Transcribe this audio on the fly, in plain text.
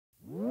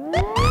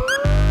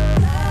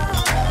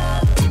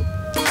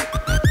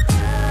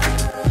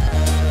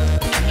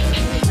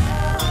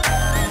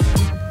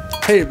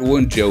Hey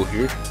everyone, Joe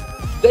here.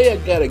 Today I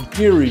got a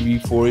gear review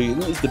for you.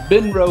 It's the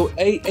Benro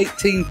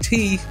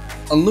A18T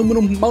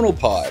aluminum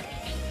monopod.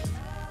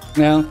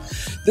 Now,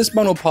 this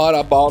monopod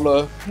I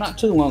bought not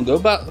too long ago,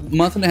 about a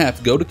month and a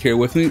half ago, to carry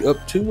with me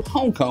up to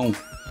Hong Kong,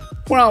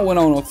 where I went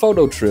on a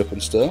photo trip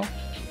and stuff.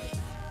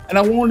 And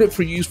I wanted it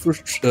for use for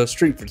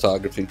street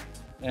photography.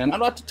 And I'd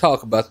like to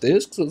talk about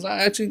this because I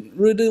actually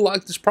really do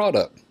like this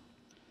product.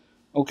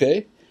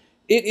 Okay.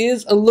 It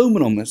is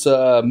aluminum. It's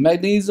a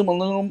magnesium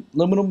aluminum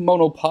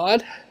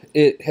monopod.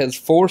 It has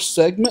 4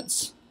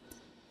 segments,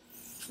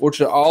 which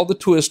are all the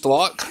twist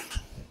lock.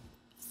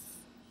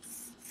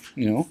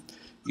 You know,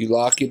 you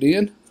lock it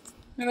in,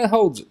 and it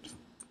holds it.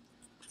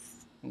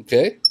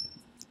 Okay.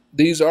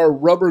 These are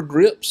rubber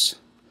grips,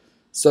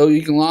 so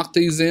you can lock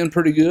these in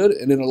pretty good,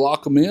 and it'll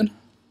lock them in.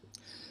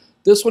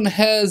 This one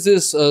has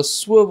this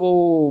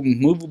swivel,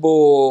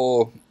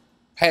 movable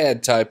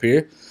pad type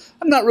here.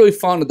 I'm not really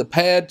fond of the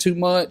pad too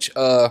much,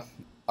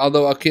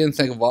 although I can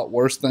think of a lot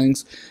worse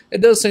things. It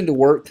does seem to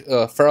work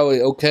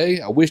fairly okay.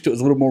 I wished it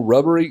was a little more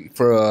rubbery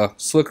for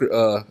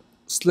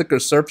slicker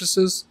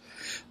surfaces.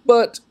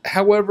 But,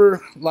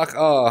 however, like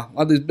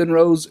on these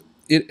Benros,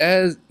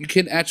 you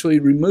can actually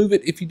remove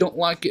it if you don't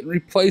like it and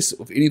replace it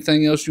with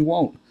anything else you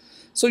want.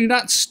 So you're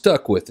not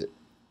stuck with it.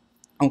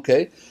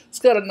 Okay, it's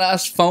got a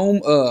nice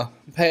foam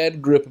pad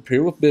grip up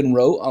here with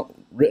Benro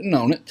written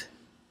on it.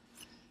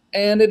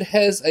 And it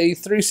has a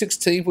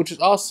 3/16, which is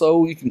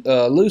also, you can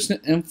loosen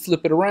it and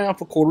flip it around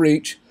for 1/4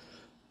 inch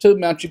to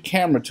mount your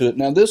camera to it.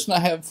 Now this one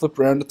I have flipped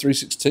around to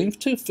 3/16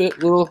 to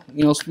fit little,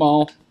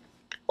 small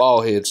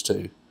ball heads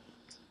too,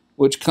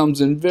 which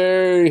comes in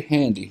very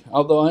handy.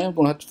 Although I am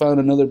going to have to find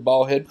another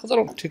ball head because I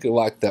don't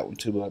particularly like that one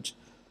too much.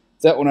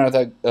 That one, I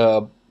think,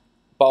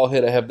 ball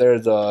head I have there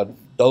is a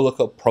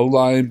Dolica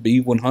Proline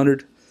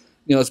B100.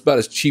 It's about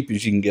as cheap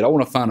as you can get. I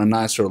want to find a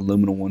nicer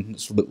aluminum one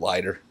that's a little bit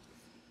lighter.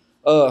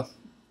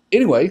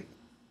 Anyway,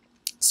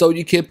 so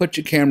you can put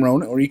your camera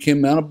on it, or you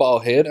can mount a ball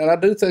head, and I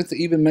do think that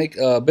even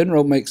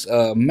Benro makes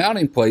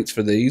mounting plates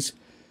for these.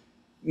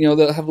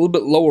 They'll have a little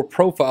bit lower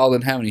profile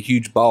than having a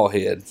huge ball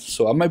head,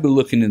 so I may be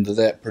looking into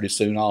that pretty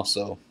soon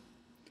also.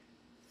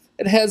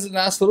 It has a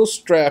nice little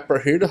strap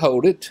right here to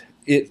hold it.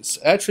 It's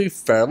actually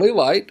fairly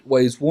light,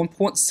 weighs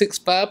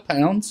 1.65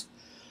 pounds.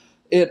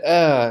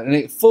 And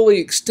it fully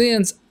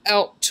extends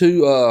out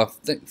to I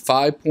think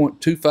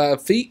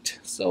 5.25 feet,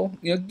 so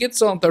it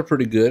gets on there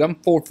pretty good. I'm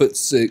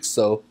 4'6",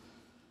 so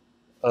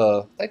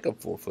I think I'm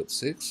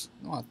 4'6".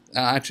 No,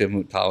 I actually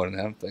am taller than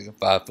that. I'm thinking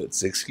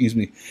 5'6". Excuse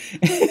me.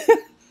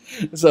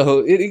 So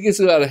it gets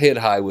about a head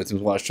high with me,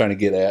 is what I was trying to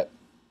get at.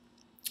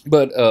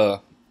 But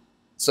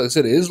so I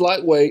said, it is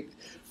lightweight,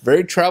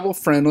 very travel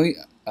friendly.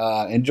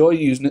 Enjoy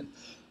using it.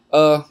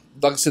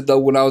 Like I said though,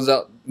 when I was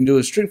out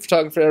doing street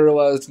photography, I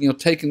realized,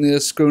 taking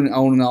this, screwing it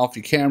on and off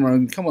your camera,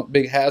 and come up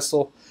big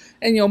hassle.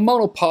 And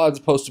monopod's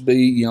supposed to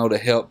be, to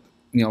help,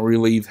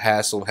 relieve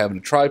hassle of having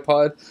a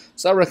tripod.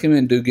 So I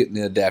recommend getting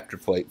the adapter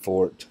plate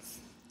for it.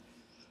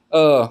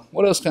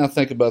 What else can I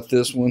think about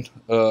this one?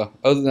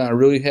 Other than I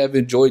really have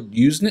enjoyed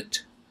using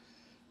it.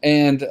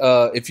 And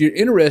if you're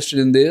interested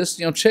in this,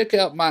 check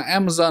out my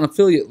Amazon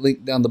affiliate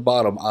link down the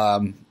bottom.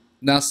 I'm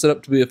now set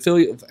up to be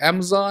affiliate of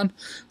Amazon.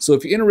 So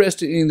if you're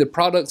interested in any of the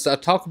products I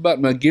talk about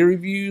in my gear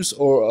reviews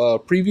or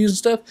previews and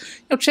stuff,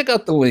 check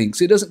out the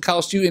links. It doesn't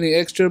cost you any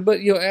extra,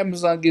 but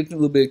Amazon gives me a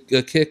little bit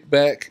of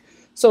kickback.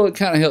 So it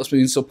kind of helps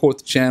me support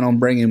the channel and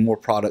bring in more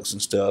products and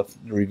stuff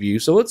to review.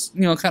 So it's,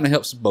 kind of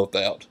helps us both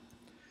out.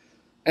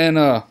 And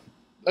like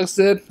I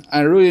said, I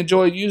really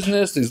enjoy using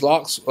this. These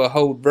locks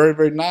hold very,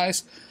 very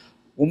nice.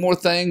 One more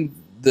thing,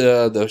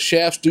 the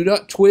shafts do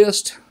not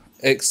twist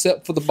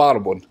except for the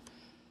bottom one.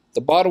 The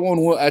bottom one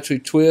will actually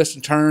twist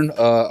and turn,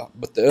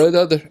 but the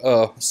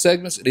other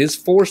segments, it is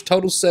 4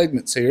 total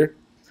segments here.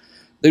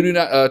 They do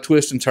not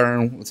twist and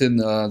turn within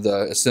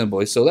the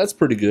assembly, so that's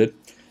pretty good.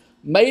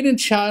 Made in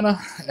China,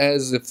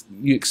 as if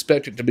you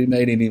expect it to be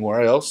made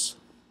anywhere else.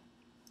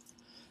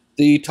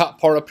 The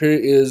top part up here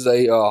is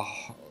not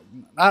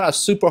a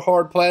super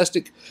hard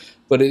plastic,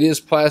 but it is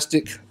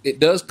plastic. It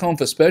does come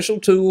with a special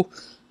tool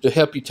to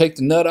help you take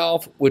the nut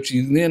off, which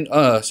you then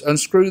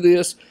unscrew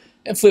this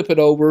and flip it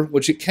over,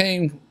 which it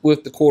came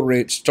with the 1/4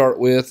 inch to start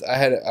with.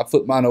 I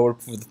flipped mine over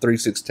for the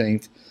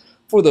 3/16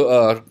 for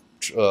the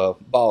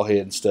ball head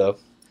and stuff.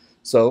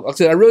 So like I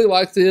said, I really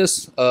like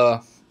this.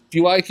 If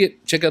you like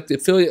it, check out the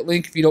affiliate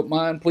link if you don't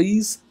mind,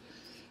 please.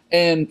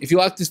 And if you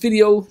like this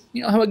video,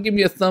 how about give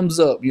me a thumbs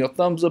up?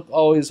 Thumbs up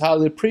always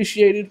highly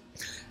appreciated.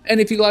 And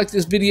if you like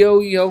this video,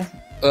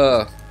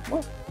 well,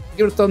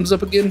 give it a thumbs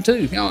up again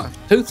too.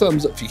 2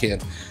 thumbs up if you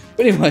can.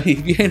 But anyway,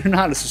 if you ain't or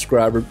not a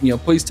subscriber,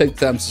 please take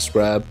the time to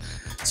subscribe.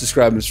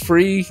 Subscribing is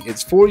free.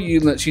 It's for you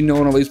and lets you know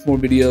when I release more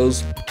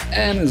videos.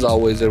 And as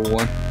always,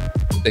 everyone,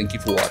 thank you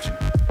for watching.